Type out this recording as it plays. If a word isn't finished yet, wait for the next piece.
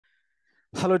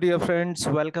Hello, dear friends.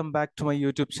 Welcome back to my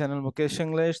YouTube channel, Mukesh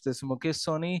English. This is Mukesh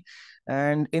Soni.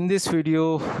 And in this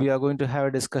video, we are going to have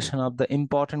a discussion of the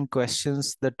important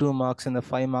questions, the 2 marks and the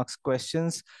 5 marks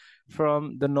questions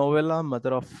from the novella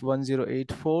Mother of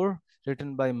 1084,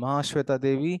 written by Mahashweta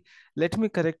Devi. Let me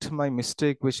correct my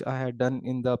mistake, which I had done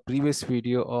in the previous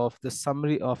video of the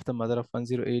summary of the Mother of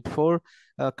 1084.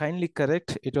 Kindly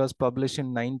correct, it was published in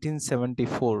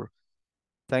 1974.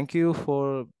 Thank you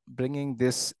for bringing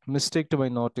this mistake to my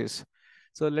notice.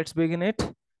 So let's begin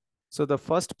it. So the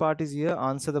first part is here,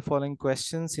 answer the following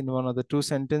questions in one of the two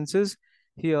sentences.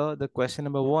 Here, the question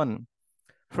number 1.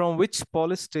 From which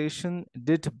police station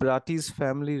did Bratti's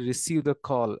family receive the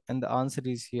call? And the answer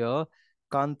is here,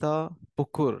 Kanta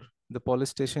Pukur. The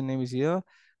police station name is here,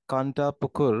 Kanta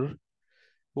Pukur.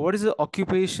 What is the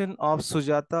occupation of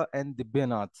Sujata and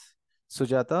Dibyanath?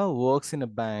 Sujata works in a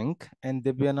bank and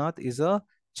Dibyanath is a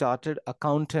chartered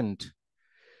accountant.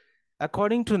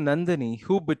 According to Nandini,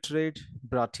 who betrayed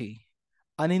Bratti?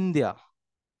 Anindya.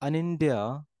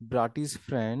 Anindya, Bratti's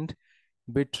friend,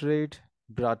 betrayed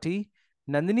Bratti.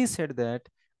 Nandini said that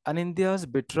Anindya's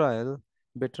betrayal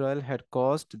had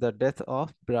caused the death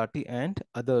of Bratti and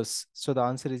others. So the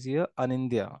answer is here,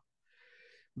 Anindya.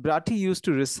 Bratti used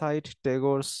to recite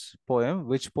Tagore's poem.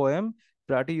 Which poem?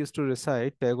 Bratti used to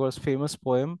recite Tagore's famous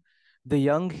poem, The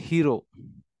Young Hero.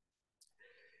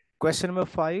 Question number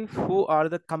 5. Who are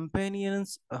the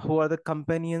companions? Who are the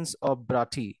companions of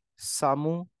Bratti?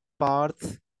 Samu,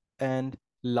 Parth, and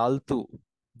Laltu.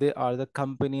 They are the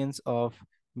companions of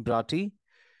Bratti.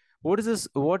 What is this?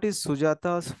 What is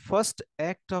Sujata's first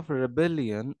act of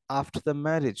rebellion after the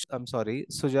marriage? I'm sorry.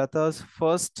 Sujata's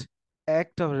first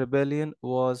act of rebellion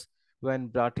was when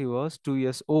Bratti was 2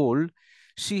 years old.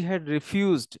 She had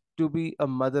refused to be a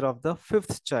mother of the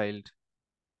fifth child.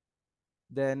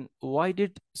 Then why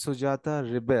did Sujata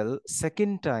rebel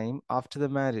second time after the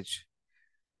marriage?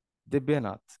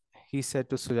 Dibyanath, he said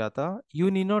to Sujata,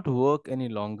 you need not work any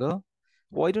longer.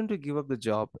 Why don't you give up the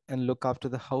job and look after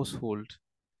the household?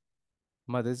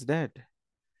 Mother is dead.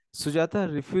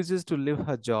 Sujata refuses to leave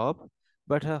her job,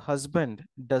 but her husband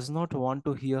does not want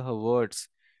to hear her words.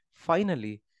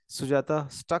 Finally, Sujata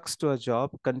sticks to her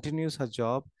job, continues her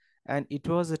job, and it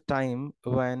was a time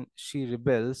when she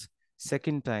rebels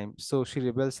second time. So she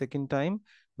rebels second time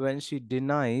when she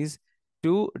denies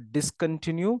to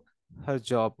discontinue her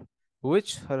job,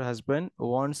 which her husband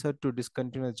wants her to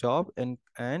discontinue the job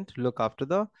and look after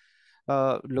the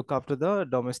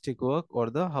domestic work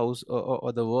or the house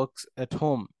or the works at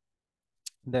home.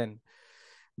 Then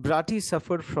Bratti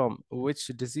suffered from which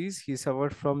disease? He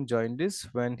suffered from jaundice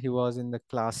when he was in the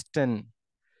class 10.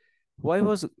 Why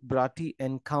was Bratti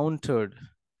encountered?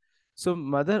 So,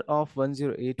 Mother of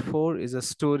 1084 is a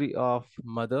story of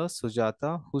Mother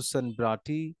Sujata, whose son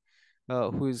Bratti,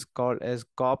 who is called as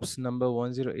Corpse number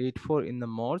 1084 in the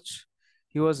March.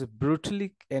 He was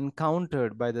brutally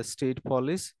encountered by the state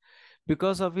police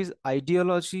because of his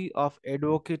ideology of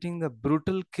advocating the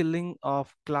brutal killing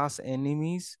of class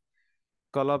enemies,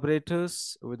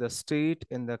 collaborators with the state,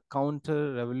 and the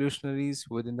counter revolutionaries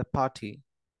within the party.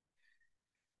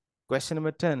 Question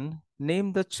number 10.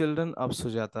 Name the children of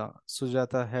Sujata.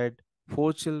 Sujata had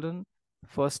 4 children.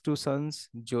 First 2 sons,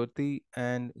 Jyoti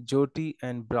and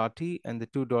Bratti, and the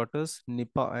 2 daughters,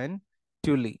 Nipa and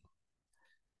Tuli.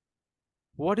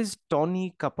 What is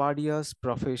Tony Kapadia's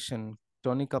profession?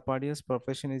 Tony Kapadia's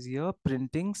profession is here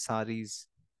printing saris.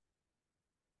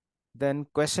 Then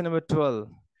question number 12.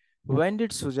 When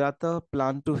did Sujata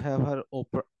plan to have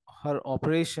her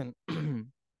operation?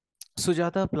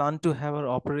 Sujata planned to have her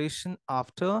operation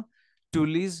after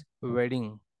Tuli's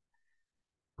wedding.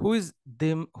 Who is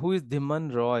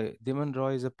Dhiman Roy? Dhiman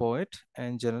Roy is a poet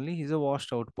and generally he's a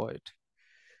washed out poet.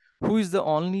 Who is the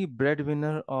only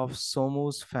breadwinner of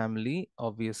Somu's family?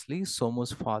 Obviously,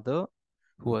 Somu's father,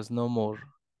 who was no more.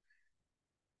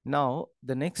 Now,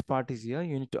 the next part is here.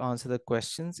 You need to answer the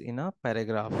questions in a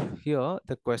paragraph. Here,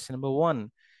 the question number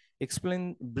 1.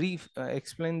 Explain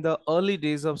the early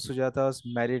days of Sujata's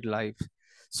married life.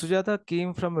 Sujata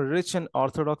came from a rich and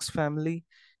orthodox family,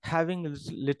 having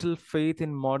little faith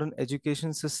in modern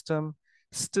education system.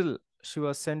 Still, she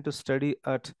was sent to study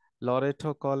at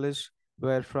Loreto College,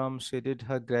 where from she did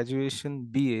her graduation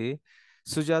BA.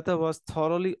 Sujata was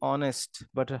thoroughly honest,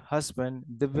 but her husband,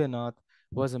 Divyanath,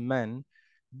 was a man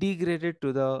degraded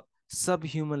to the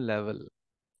subhuman level.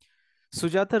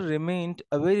 Sujata remained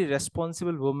a very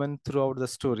responsible woman throughout the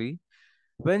story.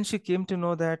 When she came to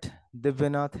know that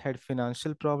Divyanath had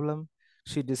financial problem,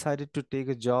 she decided to take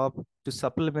a job to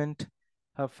supplement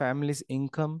her family's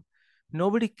income.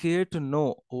 Nobody cared to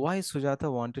know why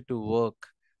Sujata wanted to work.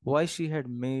 why she had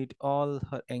made all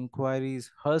her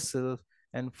enquiries herself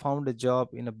and found a job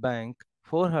in a bank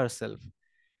for herself.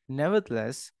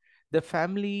 Nevertheless, the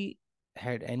family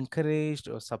had encouraged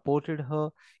or supported her.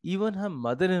 Even her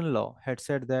mother in law had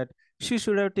said that she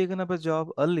should have taken up a job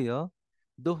earlier,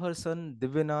 though her son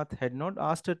Divyanath had not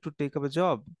asked her to take up a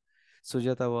job.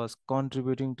 Sujata was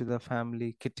contributing to the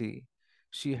family kitty.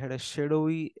 She had a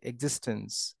shadowy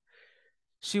existence.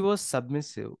 She was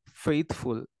submissive,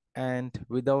 faithful, and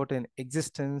without an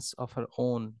existence of her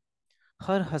own.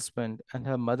 Her husband and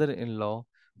her mother in law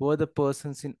were the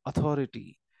persons in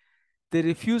authority. They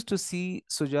refused to see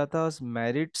Sujata's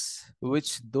merits,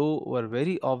 which though were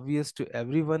very obvious to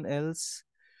everyone else.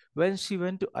 When she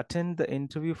went to attend the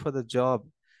interview for the job,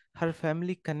 her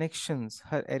family connections,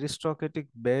 her aristocratic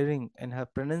bearing, and her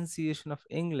pronunciation of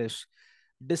English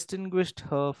distinguished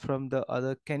her from the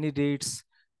other candidates,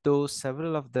 though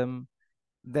several of them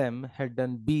had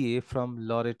done BA from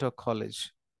Loreto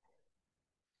College.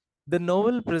 The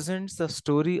novel presents the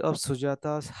story of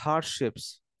Sujata's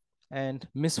hardships and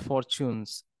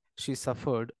misfortunes she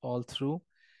suffered all through.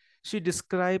 She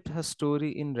described her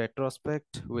story in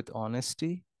retrospect with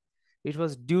honesty. It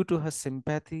was due to her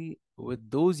sympathy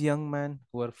with those young men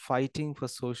who were fighting for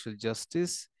social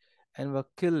justice and were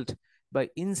killed by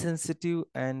insensitive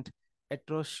and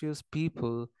atrocious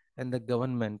people and the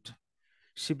government.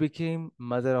 She became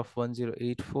mother of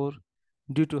 1084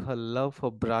 due to her love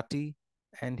for Bratti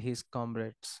and his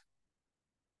comrades.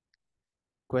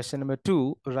 Question number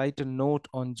two, write a note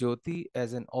on Jyoti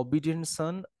as an obedient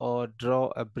son or draw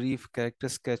a brief character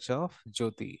sketch of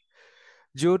Jyoti.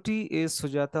 Jyoti is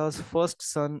Sujata's first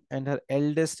son and her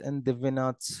eldest and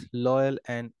Divyanath's loyal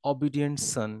and obedient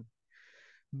son.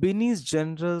 Bini's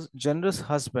generous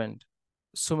husband,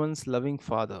 Suman's loving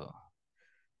father.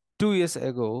 2 years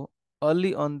ago,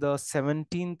 early on the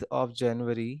 17th of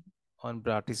January, on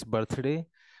Bratti's birthday,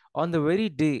 on the very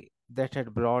day that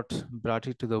had brought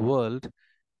Bratti to the world,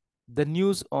 the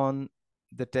news on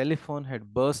the telephone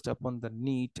had burst upon the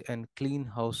neat and clean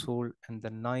household and the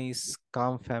nice,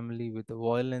 calm family with the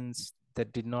violence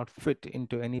that did not fit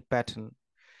into any pattern.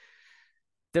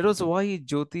 That was why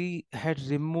Jyoti had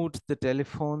removed the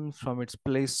telephone from its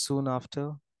place soon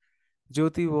after.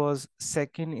 Jyoti was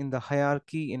second in the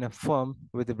hierarchy in a firm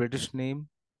with a British name.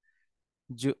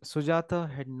 Sujata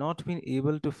had not been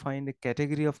able to find a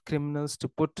category of criminals to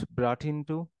put Brat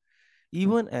into,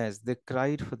 even as they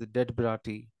cried for the dead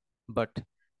Bharati. But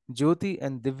Jyoti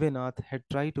and Divyanath had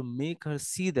tried to make her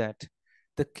see that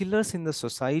the killers in the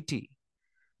society,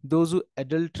 those who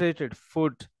adulterated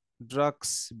food,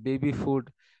 drugs, baby food,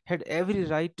 had every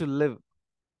right to live.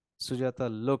 Sujata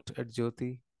looked at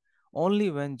Jyoti. Only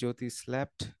when Jyoti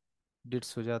slept did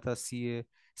Sujata see a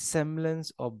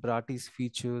semblance of Bharati's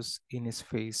features in his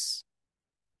face.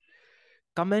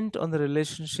 Comment on the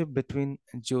relationship between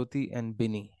Jyoti and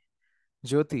Bini.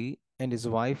 Jyoti and his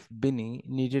wife Binny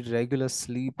needed regular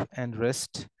sleep and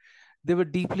rest. They were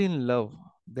deeply in love.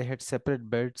 They had separate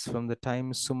beds from the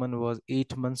time Suman was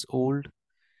 8 months old.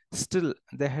 Still,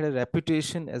 they had a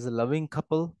reputation as a loving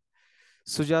couple.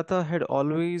 Sujata had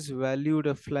always valued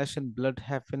a flesh and blood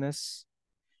happiness.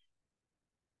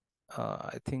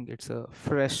 I think it's a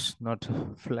fresh, not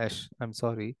flesh. I'm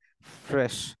sorry,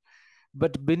 fresh.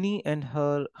 But Binny and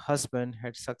her husband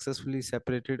had successfully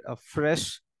separated a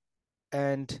fresh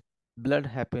and blood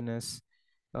happiness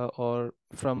or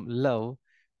from love.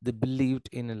 They believed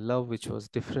in a love which was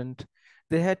different.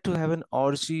 They had to have an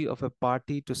orgy of a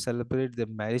party to celebrate their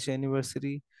marriage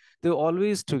anniversary. They were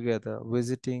always together,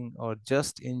 visiting or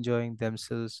just enjoying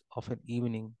themselves of an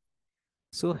evening.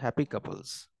 So happy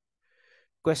couples.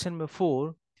 Question number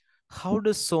four. How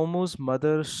does Somo's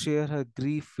mother share her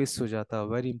grief with Sujata?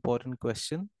 Very important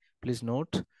question. Please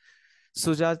note.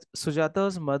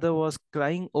 Sujata's mother was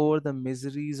crying over the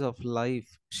miseries of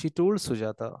life. She told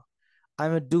Sujata,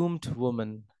 I'm a doomed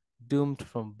woman, doomed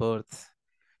from birth.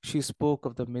 She spoke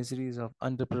of the miseries of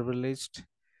underprivileged.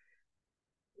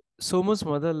 Somu's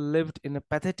mother lived in a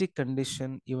pathetic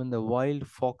condition. Even the wild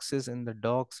foxes and the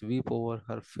dogs weep over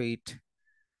her fate.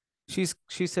 She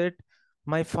said,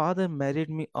 my father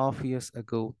married me off years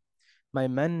ago. My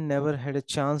man never had a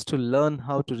chance to learn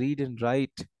how to read and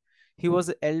write. He was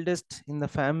the eldest in the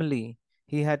family.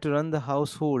 He had to run the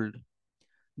household.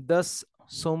 Thus,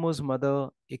 Somo's mother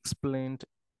explained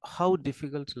how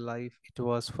difficult life it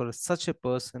was for such a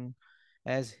person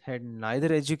as had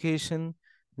neither education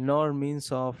nor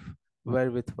means of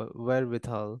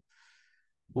wherewithal.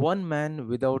 One man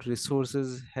without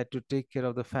resources had to take care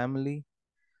of the family.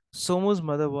 Somo's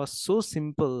mother was so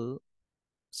simple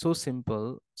so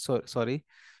simple. Sorry.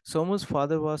 Somu's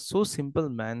father was so simple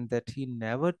man that he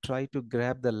never tried to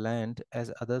grab the land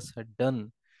as others had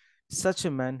done. Such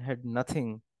a man had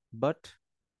nothing but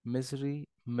misery,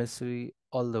 misery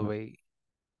all the way.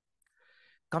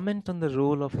 Comment on the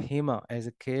role of Hema as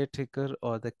a caretaker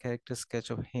or the character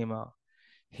sketch of Hema.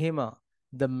 Hema,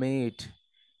 the maid,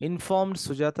 informed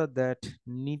Sujata that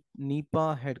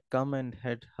Nipa had come and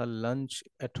had her lunch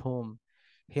at home.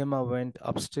 Hema went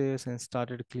upstairs and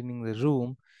started cleaning the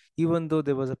room, even though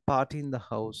there was a party in the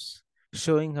house,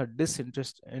 showing her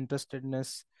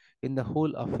disinterestedness in the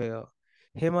whole affair.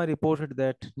 Hema reported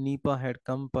that Nipa had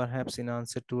come perhaps in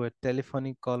answer to a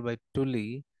telephonic call by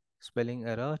Tully, spelling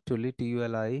error, Tully,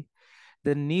 Tuli.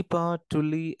 Then Nipa,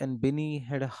 Tully, and Binny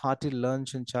had a hearty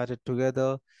lunch and chatted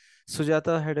together.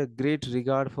 Sujata had a great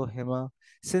regard for Hema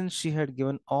since she had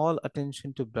given all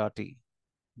attention to Bratti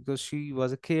because she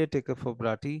was a caretaker for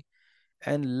Bratti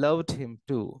and loved him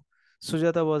too.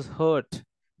 Sujata was hurt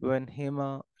when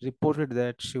Hema reported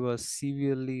that she was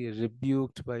severely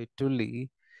rebuked by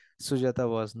Tully. Sujata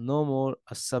was no more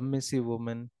a submissive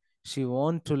woman. She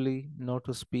warned Tully not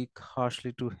to speak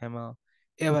harshly to Hema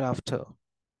ever after.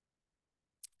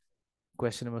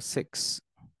 Question number 6.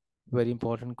 Very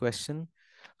important question.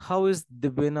 How is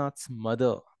Dibyanath's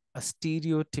mother a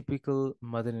stereotypical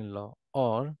mother-in-law,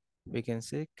 or we can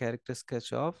say character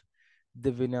sketch of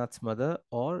Divyanath's mother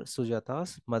or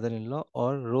Sujata's mother-in-law,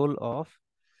 or role of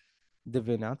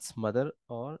Divyanath's mother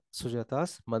or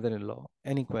Sujata's mother-in-law?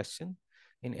 Any question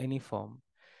in any form.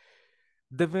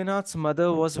 Divyanath's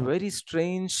mother was a very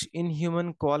strange,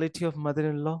 inhuman quality of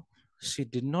mother-in-law. She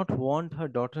did not want her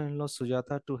daughter-in-law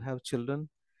Sujata to have children.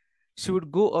 She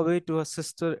would go away to her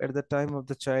sister at the time of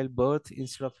the childbirth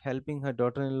instead of helping her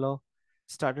daughter-in-law.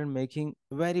 Started making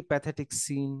very pathetic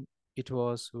scene. It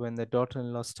was when the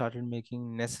daughter-in-law started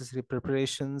making necessary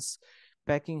preparations,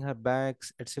 packing her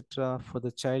bags, etc. for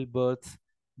the childbirth,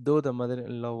 though the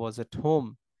mother-in-law was at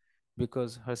home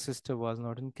because her sister was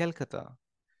not in Calcutta.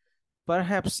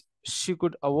 Perhaps she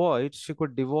could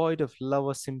devoid of love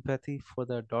or sympathy for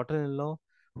the daughter-in-law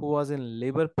who was in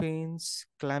labor pains,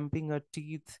 clamping her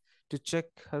teeth to check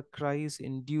her cries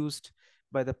induced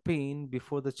by the pain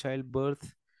before the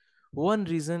childbirth. One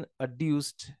reason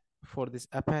adduced for this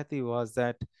apathy was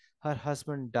that her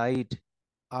husband died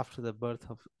after the birth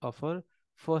of her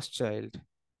first child.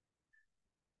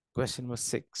 Question number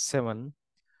 7.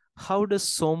 How does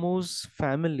Somu's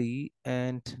family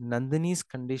and Nandini's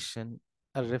condition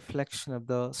a reflection of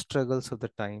the struggles of the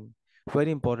time?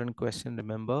 Very important question,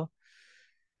 remember.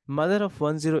 Mother of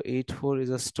 1084 is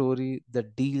a story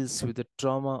that deals with the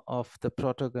trauma of the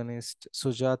protagonist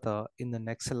Sujata in the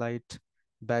Naxalite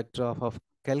backdrop of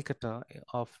Calcutta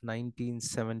of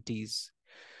 1970s.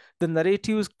 The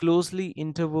narrative is closely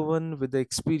interwoven with the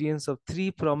experience of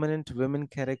three prominent women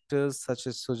characters such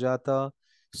as Sujata,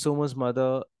 Soma's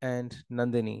mother, and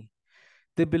Nandini.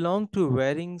 They belong to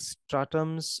varying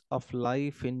stratums of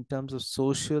life in terms of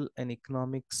social and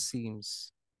economic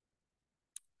seams.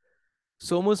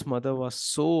 Somu's mother was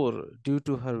sore due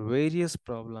to her various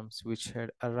problems which had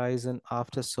arisen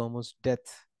after Somu's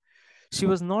death. She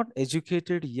was not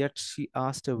educated, yet she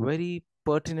asked a very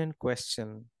pertinent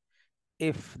question.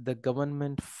 If the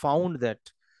government found that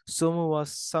Somu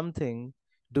was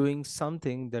doing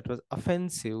something that was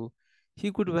offensive,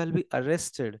 he could well be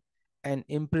arrested and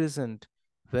imprisoned.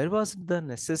 Where was the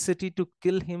necessity to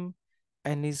kill him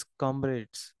and his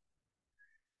comrades?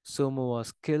 Somu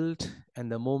was killed,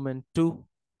 and the moment too.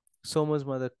 Somu's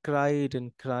mother cried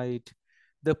and cried.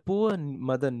 The poor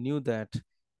mother knew that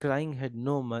crying had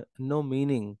no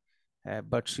meaning,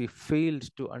 but she failed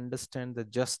to understand the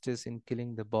justice in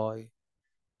killing the boy.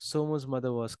 Somu's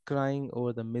mother was crying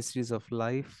over the miseries of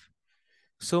life.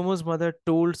 Somu's mother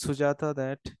told Sujata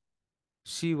that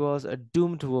she was a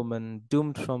doomed woman,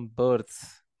 doomed from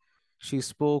birth. She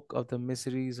spoke of the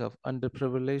miseries of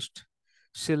underprivileged.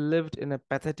 She lived in a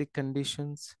pathetic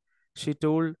conditions. She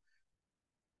told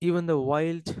even the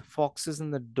wild foxes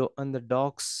and the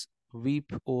dogs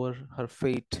weep over her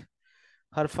fate.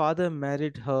 Her father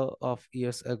married her of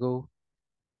years ago.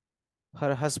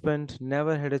 Her husband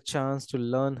never had a chance to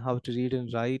learn how to read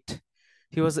and write.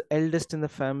 He was the eldest in the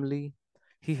family.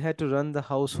 He had to run the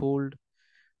household.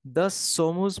 Thus,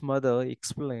 Somu's mother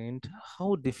explained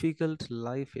how difficult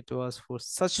life it was for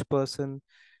such person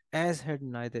as had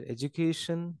neither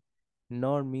education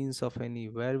nor means of any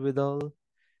wherewithal.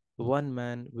 One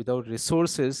man without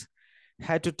resources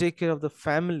had to take care of the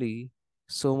family.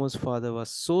 Somu's father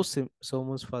was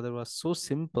so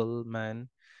simple man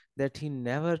that he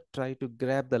never tried to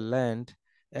grab the land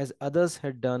as others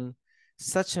had done.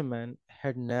 Such a man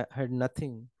had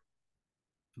nothing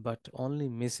but only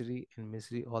misery and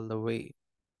misery all the way.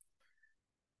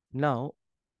 Now,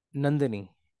 Nandini.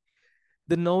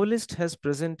 The novelist has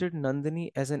presented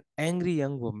Nandini as an angry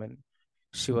young woman.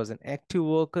 She was an active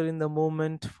worker in the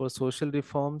movement for social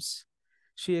reforms.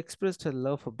 She expressed her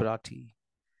love for Bharati.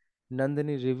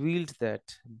 Nandini revealed that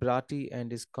Bharati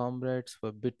and his comrades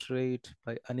were betrayed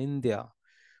by Anindya,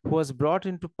 who was brought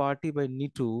into party by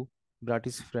Nitu,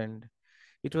 Bharati's friend.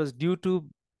 It was due to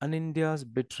Anindya's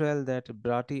betrayal that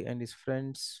Bharati and his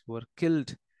friends were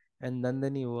killed and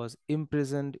Nandini was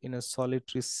imprisoned in a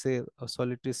solitary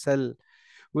cell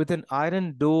with an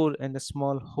iron door and a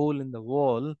small hole in the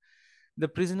wall. The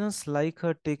prisoners like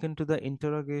her taken to the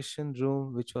interrogation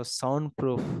room, which was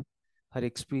soundproof. Her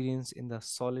experience in the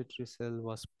solitary cell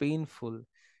was painful.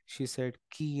 She said,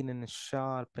 keen and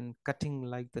sharp and cutting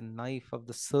like the knife of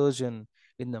the surgeon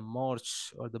in the morgue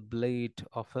or the blade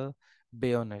of a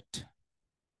bayonet.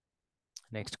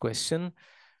 Next question.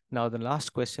 Now, the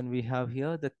last question we have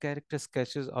here, the character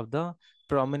sketches of the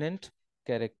prominent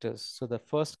characters. So, the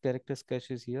first character sketch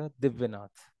is here, Divyanath.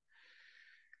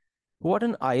 What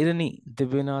an irony!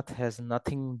 Divyanath has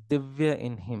nothing Divya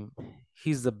in him.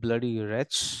 He's the bloody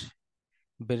wretch,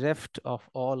 bereft of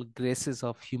all graces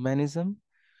of humanism.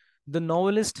 The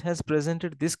novelist has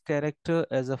presented this character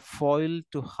as a foil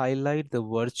to highlight the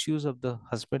virtues of the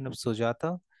husband of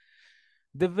Sujata.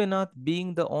 Divyanath,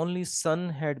 being the only son,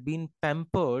 had been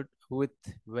pampered with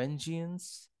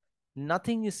vengeance.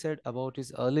 Nothing is said about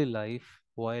his early life,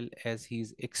 while as he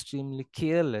is extremely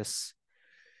careless.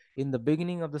 In the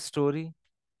beginning of the story,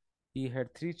 he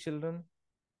had three children.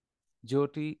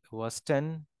 Jyoti was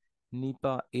 10,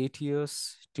 Nipa 8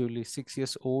 years, Tully 6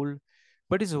 years old.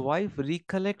 But his wife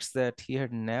recollects that he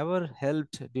had never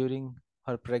helped during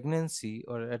her pregnancy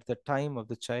or at the time of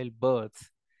the childbirth.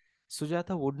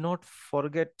 Sujata would not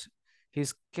forget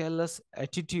his careless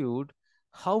attitude,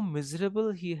 how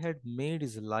miserable he had made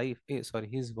his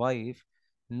wife.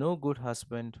 No good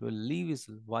husband will leave his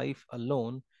wife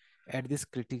alone at this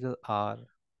critical hour.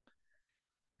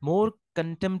 More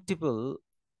contemptible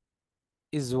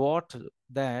is what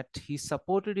that he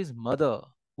supported his mother,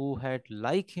 who had,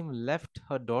 like him, left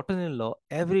her daughter in law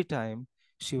every time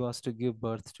she was to give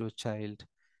birth to a child.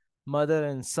 Mother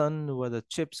and son were the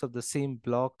chips of the same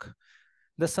block.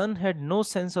 The son had no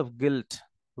sense of guilt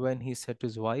when he said to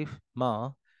his wife,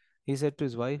 he said to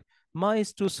his wife, Ma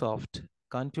is too soft.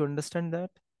 Can't you understand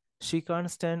that? She can't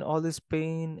stand all this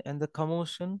pain and the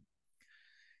commotion.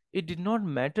 It did not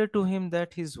matter to him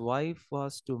that his wife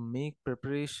was to make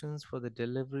preparations for the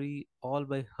delivery all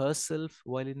by herself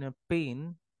while in her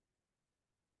pain.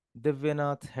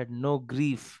 Divyanath had no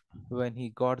grief when he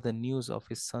got the news of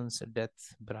his son's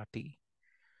death, Bharati.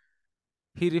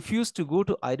 He refused to go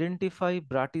to identify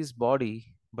Bharati's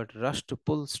body, but rushed to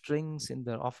pull strings in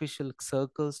the official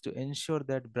circles to ensure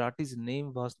that Bharati's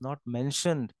name was not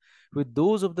mentioned with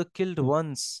those of the killed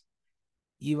ones.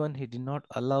 Even he did not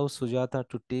allow Sujata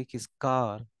to take his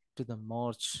car to the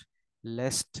morgue,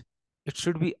 lest it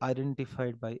should be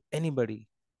identified by anybody.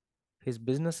 His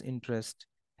business interest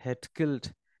had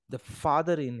killed the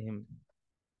father in him.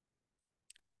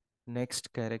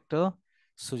 Next character,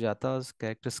 Sujata's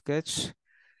character sketch.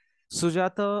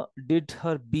 Sujata did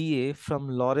her BA from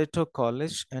Loreto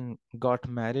College and got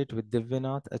married with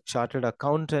Divyanath, a chartered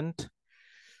accountant.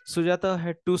 Sujata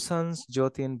had two sons,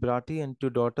 Jyoti and Bharati, and two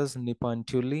daughters, Nipa and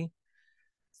Tully.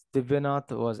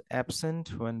 Divyanath was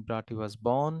absent when Bharati was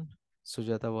born.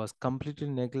 Sujata was completely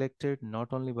neglected not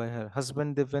only by her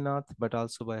husband Divyanath but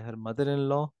also by her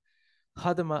mother-in-law.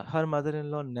 Her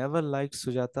mother-in-law never liked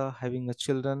Sujata having a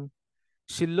children.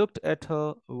 She looked at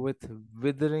her with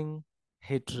withering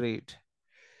hatred.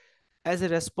 As a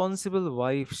responsible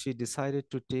wife, she decided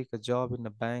to take a job in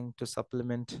a bank to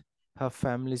supplement her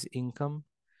family's income.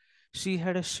 She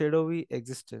had a shadowy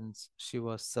existence. She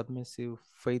was submissive,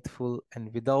 faithful,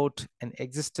 and without an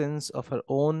existence of her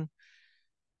own.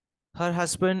 Her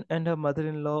husband and her mother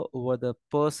in law were the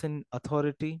person in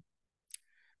authority.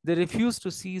 They refused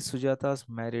to see Sujata's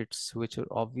merits, which were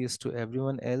obvious to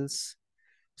everyone else.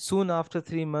 Soon after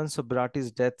 3 months of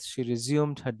Bharati's death, she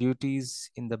resumed her duties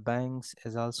in the banks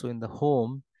as also in the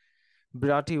home.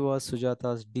 Bharati was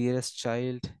Sujata's dearest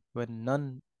child. When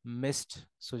none missed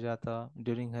Sujata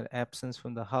during her absence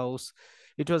from the house,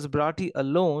 it was Bharati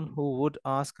alone who would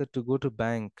ask her to go to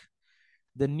bank.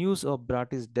 The news of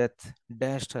Bharati's death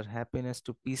dashed her happiness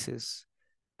to pieces.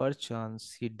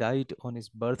 Perchance he died on his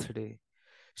birthday.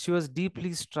 She was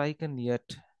deeply stricken,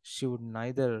 yet she would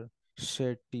neither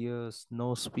shed tears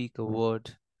nor speak a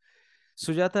word.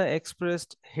 Sujata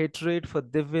expressed hatred for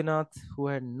Divyanath, who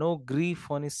had no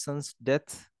grief on his son's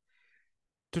death.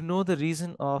 To know the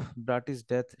reason of Bratti's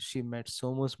death, she met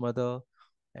Somu's mother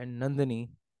and Nandini.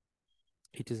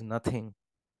 It is nothing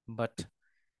but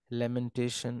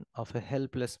lamentation of a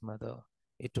helpless mother.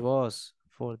 It was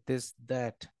for this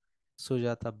that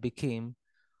Sujata became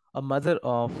a mother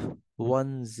of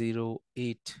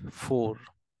 1084.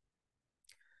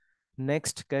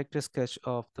 Next, character sketch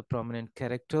of the prominent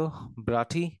character,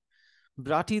 Bratti.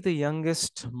 Bratti, the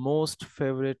youngest, most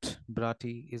favorite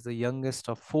Bratti, is the youngest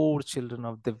of four children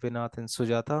of Divyanath and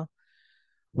Sujata.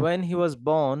 When he was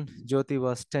born, Jyoti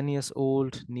was 10 years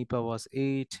old, Nipa was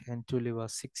 8, and Tuli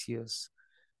was 6 years.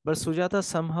 But Sujata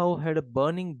somehow had a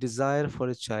burning desire for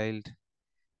a child.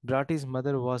 Bratti's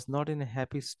mother was not in a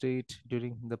happy state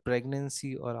during the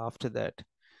pregnancy or after that.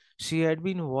 She had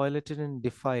been violated and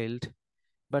defiled,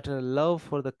 but her love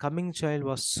for the coming child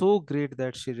was so great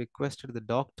that she requested the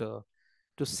doctor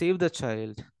to save the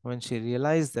child. When she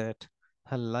realized that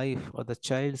her life or the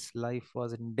child's life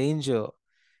was in danger,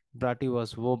 Bratti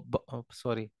was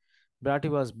Bratti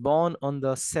was born on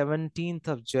the 17th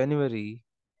of January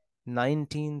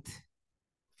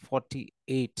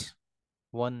 1948.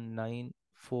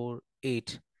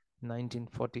 1948,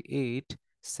 1948,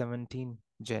 17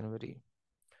 January.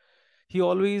 He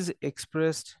always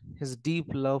expressed his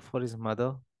deep love for his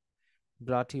mother.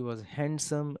 Bratti was a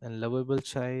handsome and lovable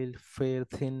child, fair,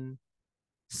 thin,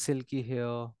 silky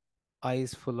hair,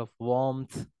 eyes full of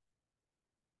warmth.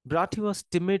 Bratti was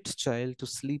timid child to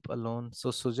sleep alone, so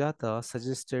Sujata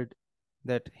suggested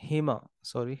that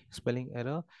spelling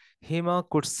error, Hema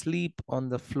could sleep on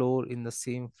the floor in the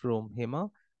same room. Hema,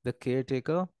 the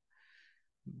caretaker,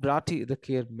 Bratti, the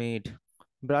care maid.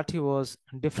 Bratti was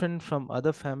different from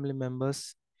other family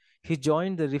members. He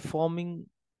joined the reforming,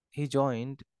 he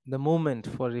joined the movement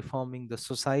for reforming the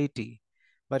society,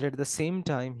 but at the same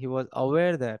time, he was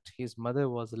aware that his mother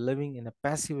was living in a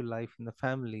passive life in the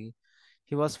family.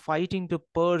 He was fighting to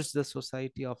purge the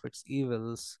society of its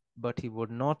evils, but he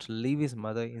would not leave his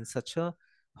mother in such a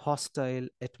hostile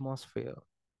atmosphere.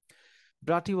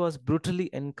 Bratti was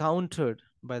brutally encountered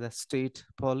by the state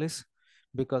police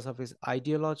because of his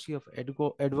ideology of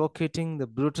advocating the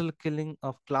brutal killing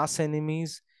of class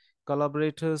enemies,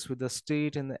 collaborators with the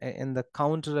state, and the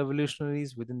counter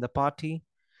revolutionaries within the party.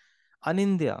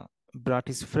 Anindya,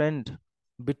 Bratti's friend,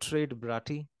 betrayed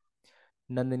Bratti.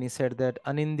 Nandini said that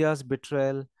Anindya's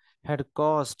betrayal had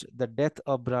caused the death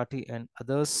of Bratti and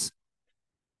others.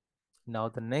 Now,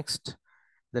 the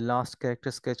last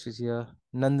character sketch is here,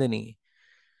 Nandini.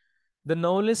 The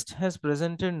novelist has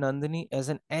presented Nandini as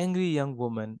an angry young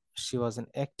woman. She was an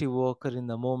active worker in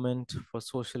the movement for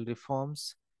social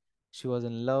reforms. She was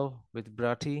in love with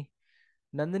Bratti.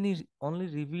 Nandini only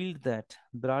revealed that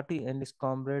Bratti and his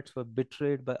comrades were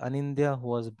betrayed by Anindya, who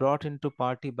was brought into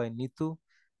party by Nitu,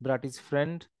 Bratti's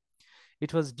friend.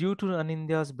 It was due to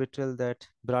Anindya's betrayal that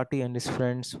Bratti and his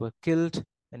friends were killed,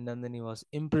 and Nandini was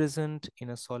imprisoned in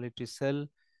a solitary cell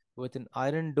with an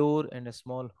iron door and a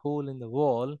small hole in the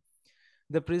wall.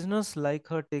 The prisoners like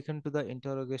her taken to the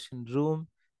interrogation room,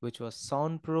 which was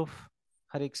soundproof.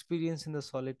 Her experience in the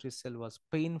solitary cell was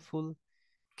painful,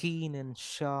 keen and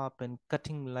sharp, and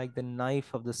cutting like the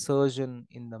knife of the surgeon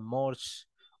in the morgue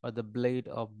or the blade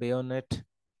of bayonet.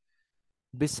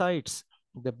 Besides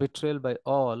the betrayal by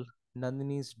all,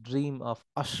 Nandini's dream of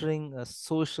ushering a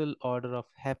social order of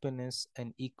happiness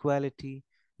and equality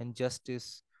and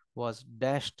justice was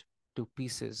dashed to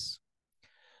pieces.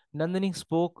 Nandini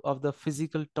spoke of the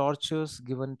physical tortures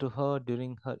given to her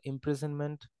during her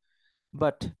imprisonment,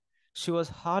 but she was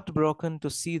heartbroken to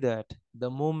see that the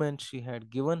movement she had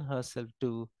given herself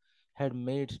to had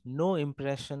made no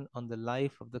impression on the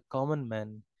life of the common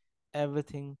man.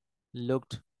 Everything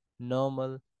looked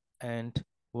normal and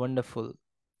wonderful.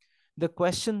 The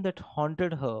question that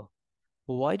haunted her,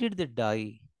 why did they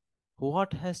die?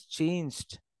 What has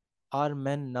changed? Are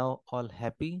men now all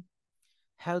happy?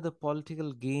 Have the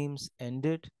political games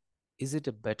ended? Is it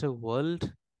a better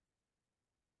world?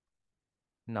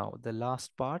 Now, the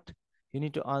last part, you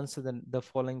need to answer the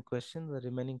following questions, the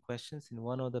remaining questions in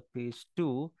one of the page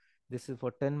two. This is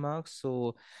for 10 marks.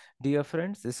 So, dear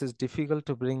friends, this is difficult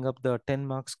to bring up the 10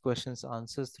 marks questions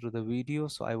answers through the video.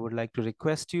 So, I would like to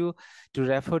request you to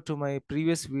refer to my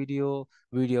previous video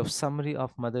of summary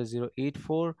of Mother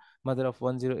 084, Mother of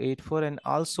 1084, and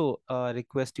also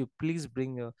request you please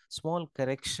bring a small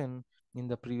correction in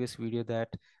the previous video that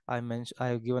I mentioned. I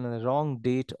have given a wrong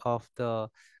date of the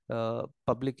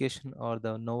publication or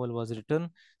the novel was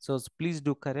written. So please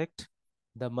do correct.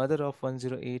 The Mother of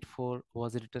 1084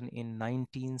 was written in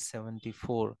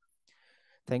 1974.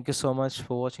 Thank you so much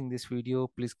for watching this video.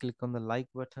 Please click on the like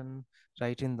button,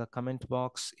 write in the comment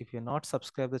box. If you're not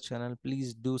subscribed to the channel,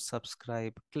 please do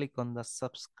subscribe. Click on the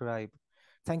subscribe.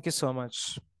 Thank you so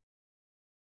much.